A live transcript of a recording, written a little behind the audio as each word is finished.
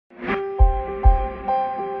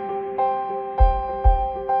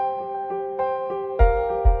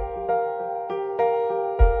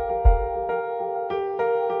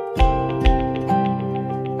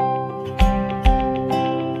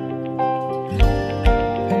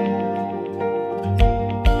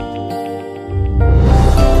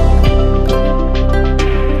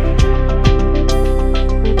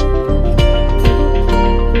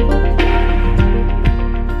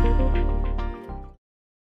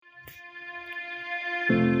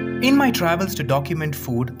In my travels to document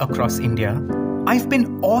food across India, I've been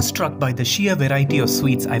awestruck by the sheer variety of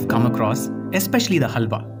sweets I've come across, especially the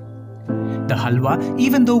halwa. The halwa,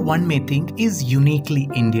 even though one may think is uniquely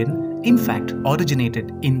Indian, in fact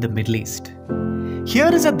originated in the Middle East.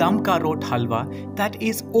 Here is a Dum Ka Roat Halwa that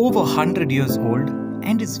is over 100 years old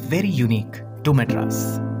and is very unique to Madras.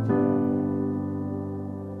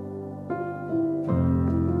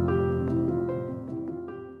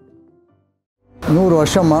 நூறு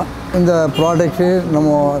வருஷமாக இந்த product நம்ம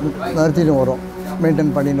நடத்திட்டு வரோம்,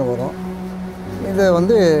 maintain பண்ணிட்டு வரோம்.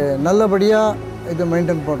 இதை நல்லபடியாக இதை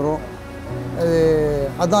மெயின்டைன் பண்ணுறோம்.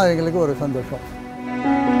 அதுதான் எங்களுக்கு ஒரு சந்தோஷம்.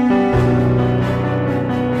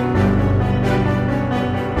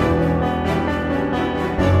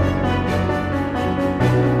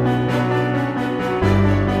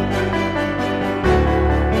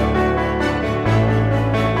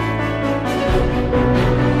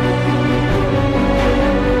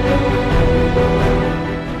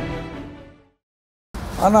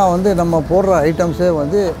 ஆனால் நம்ம போடுற ஐட்டம்ஸே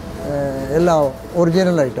எல்லாம்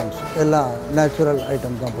ஒரிஜினல் ஐட்டம்ஸ், எல்லாம் நேச்சுரல்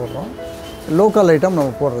ஐட்டம்ஸ் தான் போடுறோம். லோக்கல் ஐட்டம்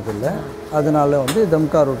நம்ம போடுறதில்ல. அதனால தம்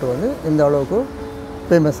கா ரோட் இந்த அளவுக்கு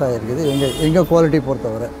ஃபேமஸ் ஆகிருக்குது எங்கள் குவாலிட்டி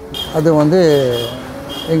பொறுத்தவரை. அது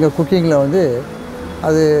எங்கள் குக்கிங்கில்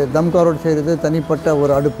அது தம் கா ரோட் செய்கிறது தனிப்பட்ட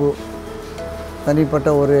ஒரு அடுப்பு,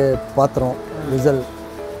 தனிப்பட்ட ஒரு பாத்திரம், விசல்,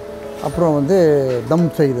 அப்புறம் தம்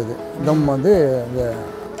செய்கிறது. தம் இந்த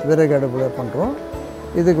விறகு அடுப்பில் பண்ணுறோம்.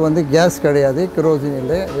 இதுக்கு கேஸ் கிடையாது, கெரோசின்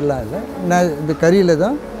இல்லை, எல்லாம் இல்லை. இந்த கறியில்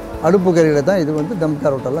தான், அடுப்பு கறியில் தான் இது தம்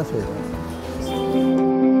கா ரோட்டெல்லாம் செய்கிறோம்.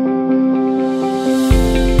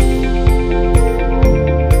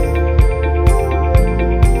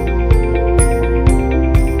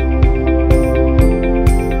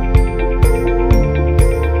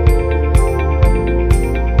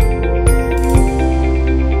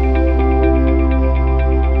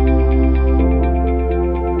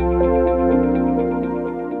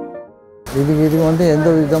 இதுக்கு எந்த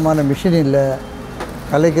விதமான மிஷின் இல்லை,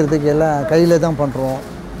 கலைக்கிறதுக்கு எல்லாம் கையில் தான் பண்ணுறோம்.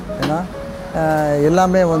 ஏன்னா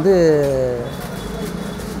எல்லாமே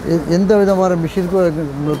எந்த விதமான மிஷினுக்கும்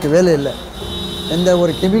உங்களுக்கு வேலை இல்லை, எந்த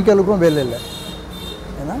ஒரு கெமிக்கலுக்கும் வேலை இல்லை.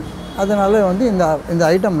 ஏன்னா அதனால் இந்த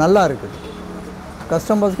ஐட்டம் நல்லா இருக்குது,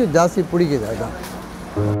 கஸ்டமர்ஸ்க்கு ஜாஸ்தி பிடிக்குது. அதுதான்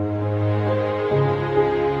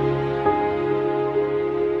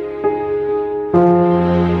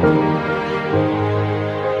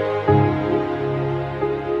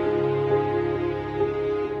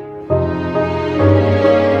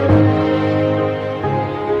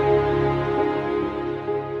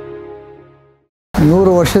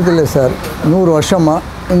நூறு வருஷத்தில் சார், 100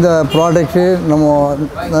 வருஷமாக இந்த ப்ராடக்ட்டு நம்ம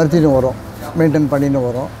நடத்திட்டு வரோம், மெயின்டைன் பண்ணிட்டு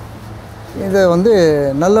வரோம். இதை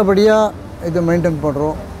நல்லபடியாக இதை மெயின்டைன்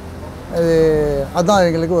பண்ணுறோம். அதுதான்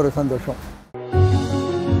எங்களுக்கு ஒரு சந்தோஷம்.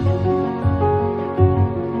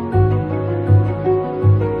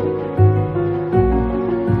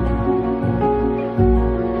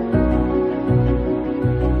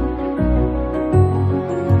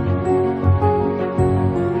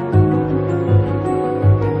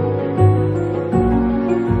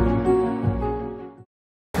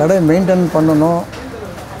 கடை மெயின்டைன் பண்ணணும்,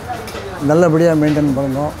 நல்லபடியாக மெயின்டைன்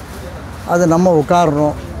பண்ணணும். அது நம்ம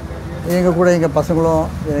உட்காரணும். எங்கள் கூட எங்கள் பசங்களும்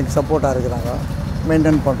எனக்கு சப்போர்ட்டாக இருக்கிறாங்க,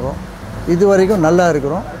 மெயின்டைன் பண்ணுறோம். இது வரைக்கும் நல்லா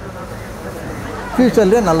இருக்கிறோம்,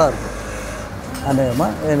 ஃப்யூச்சர்லேயே நல்லா இருக்கும்.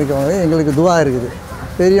 அநேகமாக எங்களுக்கு துவா இருக்குது,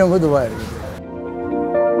 பெரியவங்க துவா இருக்குது.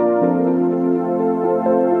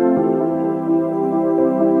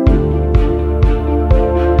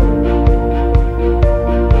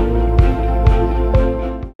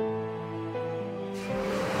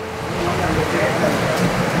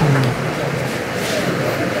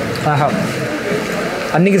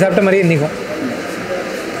 அன்றைக்கி சாப்பிட்ட மாதிரியே இன்றைக்கும்.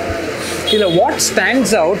 இதில் வாட்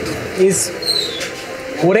ஸ்டாண்ட்ஸ் அவுட் இஸ்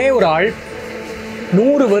ஒரே ஒரு ஆள்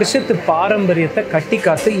 100 வருஷத்து பாரம்பரியத்தை கட்டி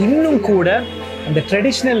காத்து இன்னும் கூட அந்த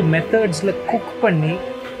ட்ரெடிஷ்னல் மெத்தட்ஸில் குக் பண்ணி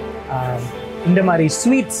இந்த மாதிரி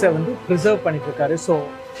ஸ்வீட்ஸை ப்ரிசர்வ் பண்ணிட்டுருக்காரு. So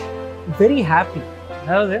very happy.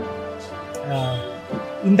 அதாவது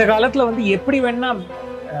இந்த காலத்தில் எப்படி வேணால்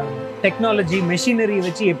டெக்னாலஜி மெஷினரி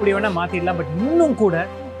வச்சு எப்படி வேணால் மாற்றிடலாம், பட் இன்னும் கூட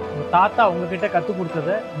உங்கள் தாத்தா உங்ககிட்ட கற்றுக்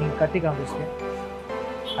கொடுத்ததை நீங்கள் கட்டி காமிச்சிங்க.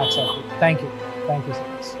 Actually thank you so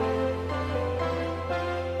much.